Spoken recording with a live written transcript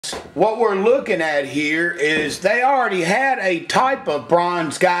what we're looking at here is they already had a type of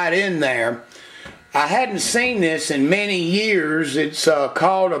bronze guide in there. I hadn't seen this in many years. It's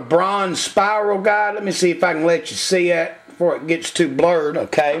called a bronze spiral guide. Let me see if I can let you see it before it gets too blurred,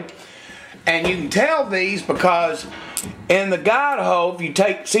 okay? And you can tell these because in the guide hole, if you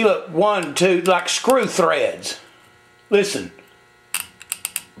take, see look, 1, 2, like screw threads. Listen.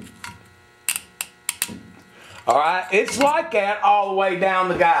 Alright, it's like that all the way down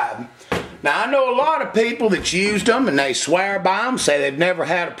the guide. Now I know a lot of people that's used them and they swear by them, say they've never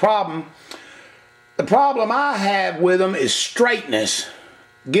had a problem. The problem I have with them is straightness.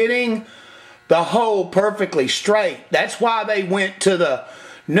 Getting the hole perfectly straight. That's why they went to the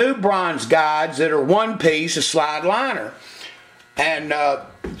new bronze guides that are one piece, a slide liner. And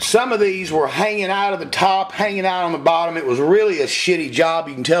some of these were hanging out of the top, hanging out on the bottom. It was really a shitty job.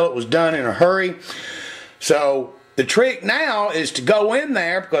 You can tell it was done in a hurry. So the trick now is to go in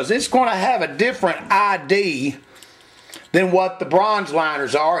there because it's going to have a different ID than what the bronze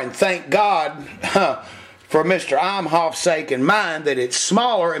liners are. And thank God for Mr. Imhoff's sake and mine that it's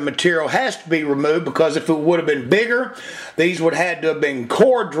smaller and material has to be removed, because if it would have been bigger, these would have had to have been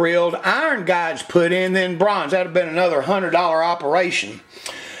core drilled, iron guides put in, then bronze. That would have been another $100 operation.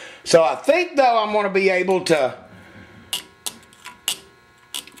 So I think though I'm going to be able to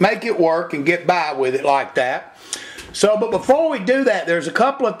make it work and get by with it like that. So, but before we do that, there's a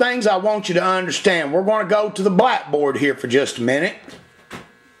couple of things I want you to understand. We're going to go to the blackboard here for just a minute.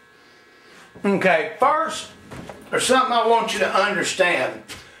 Okay, first, there's something I want you to understand.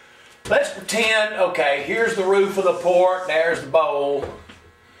 Let's pretend, okay, here's the roof of the port, there's the bowl,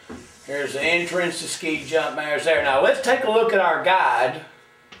 here's the entrance, the ski jump mare's there. Now let's take a look at our guide.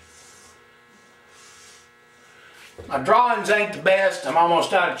 My drawings ain't the best, I'm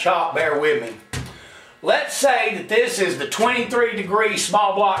almost out of chalk, bear with me. Let's say that this is the 23-degree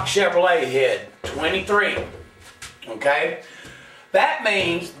small block Chevrolet head, 23, okay? That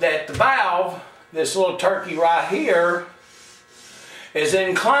means that the valve, this little turkey right here, is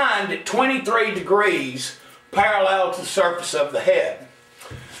inclined at 23 degrees parallel to the surface of the head.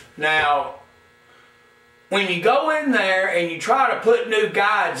 Now, when you go in there and you try to put new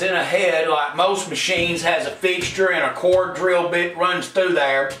guides in a head, like most machines has a fixture and a core drill bit runs through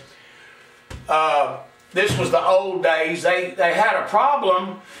there, this was the old days, they had a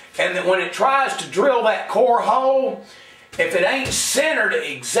problem, and that when it tries to drill that core hole, if it ain't centered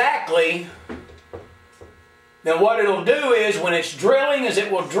exactly, then what it'll do is when it's drilling is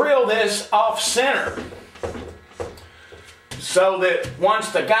it will drill this off center. So that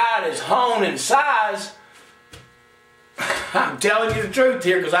once the guide is honed in size, I'm telling you the truth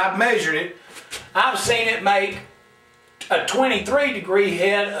here because I've measured it, I've seen it make a 23-degree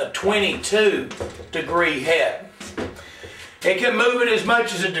head a 22-degree head. It can move it as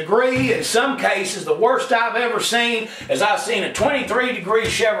much as a degree. In some cases, the worst I've ever seen is I've seen a 23-degree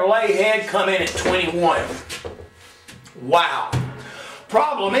Chevrolet head come in at 21. Wow.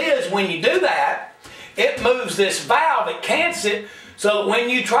 Problem is, when you do that, it moves this valve, it cants it, so that when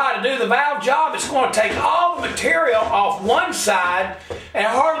you try to do the valve job, it's going to take all the material off one side and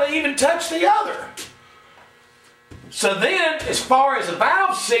hardly even touch the other. So then, as far as the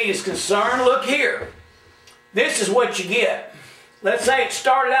valve seat is concerned, look here. This is what you get. Let's say it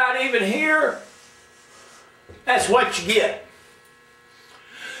started out even here. That's what you get.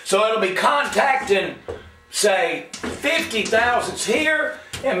 So it'll be contacting, say, 50 thousandths here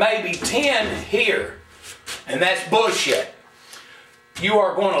and maybe 10 here. And that's bullshit. You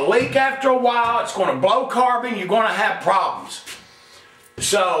are going to leak after a while. It's going to blow carbon. You're going to have problems.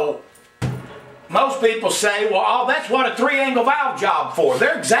 So most people say, well, oh, that's what a 3-angle valve job for.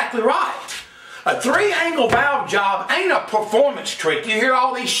 They're exactly right. A 3-angle valve job ain't a performance trick. You hear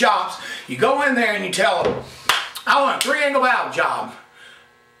all these shops, you go in there and you tell them, I want a 3-angle valve job.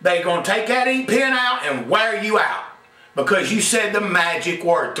 They're going to take that ink pen out and wear you out because you said the magic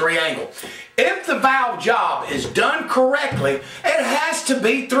word, 3-angle. If the valve job is done correctly, it has to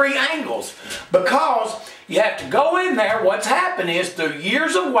be 3 angles because you have to go in there. What's happened is through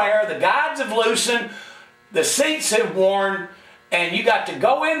years of wear, the guides have loosened, the seats have worn, and you got to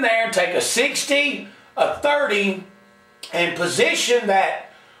go in there and take a 60, a 30, and position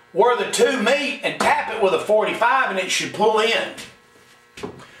that where the two meet and tap it with a 45 and it should pull in.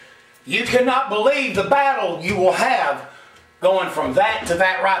 You cannot believe the battle you will have going from that to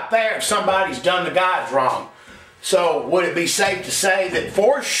that right there if somebody's done the guides wrong. So would it be safe to say that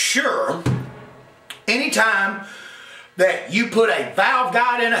for sure, anytime that you put a valve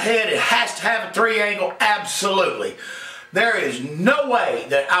guide in a head, it has to have a 3-angle? Absolutely. There is no way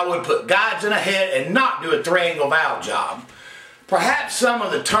that I would put guides in a head and not do a 3-angle valve job. perhaps some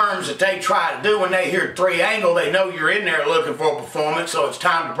of the terms that they try to do when they hear 3-angle, they know you're in there looking for performance, so it's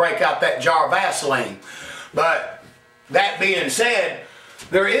time to break out that jar of Vaseline. But that being said,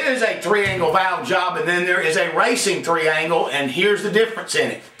 there is a 3-angle valve job, and then there is a racing 3-angle, and here's the difference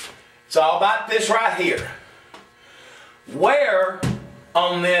in it. It's all about this right here. Where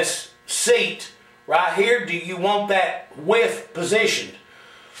on this seat right here do you want that width positioned?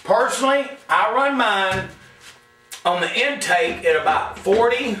 Personally, I run mine on the intake at about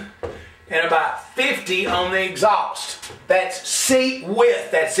 40 and about 50 on the exhaust. That's seat width.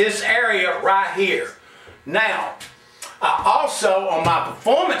 That's this area right here. Now, I also, on my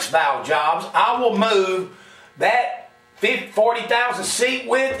performance valve jobs, I will move that 40,000 seat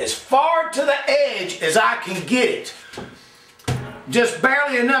width as far to the edge as I can get it. Just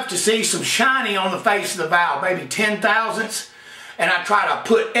barely enough to see some shiny on the face of the valve, maybe 10 thousandths. And I try to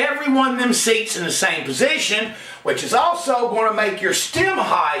put every one of them seats in the same position, which is also going to make your stem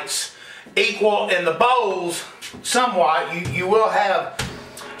heights equal in the bowls somewhat. You will have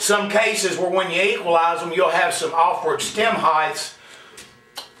some cases where when you equalize them, you'll have some awkward stem heights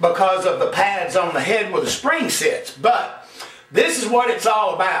because of the pads on the head where the spring sits. But this is what it's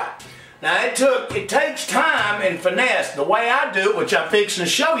all about. Now it takes time and finesse. The way I do it, which I'm fixing to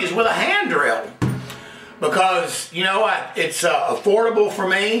show you, is with a hand drill. Because, you know, it's affordable for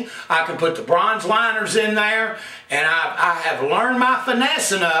me. I can put the bronze liners in there, and I have learned my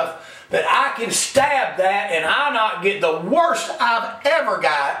finesse enough that I can stab that and I not get the worst I've ever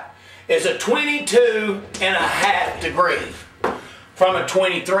got is a 22.5 degree from a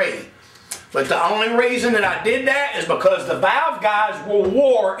 23. But the only reason that I did that is because the valve guys were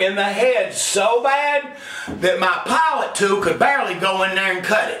wore in the head so bad that my pilot tool could barely go in there and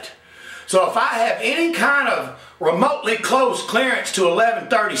cut it. So if I have any kind of remotely close clearance to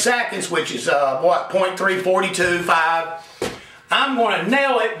 11/32, which is what, 0.3425, I'm going to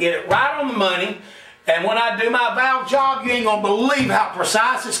nail it, get it right on the money, and when I do my valve job, you ain't going to believe how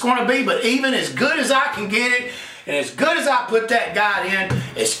precise it's going to be. But even as good as I can get it, and as good as I put that guide in,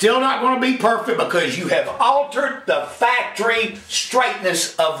 it's still not going to be perfect because you have altered the factory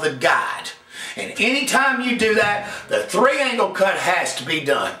straightness of the guide. And anytime you do that, the 3-angle cut has to be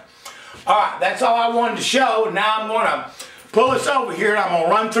done. Alright, that's all I wanted to show. Now I'm going to pull this over here and I'm going to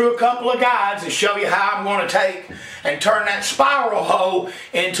run through a couple of guides and show you how I'm going to take and turn that spiral hole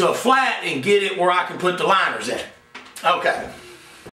into a flat and get it where I can put the liners in. Okay.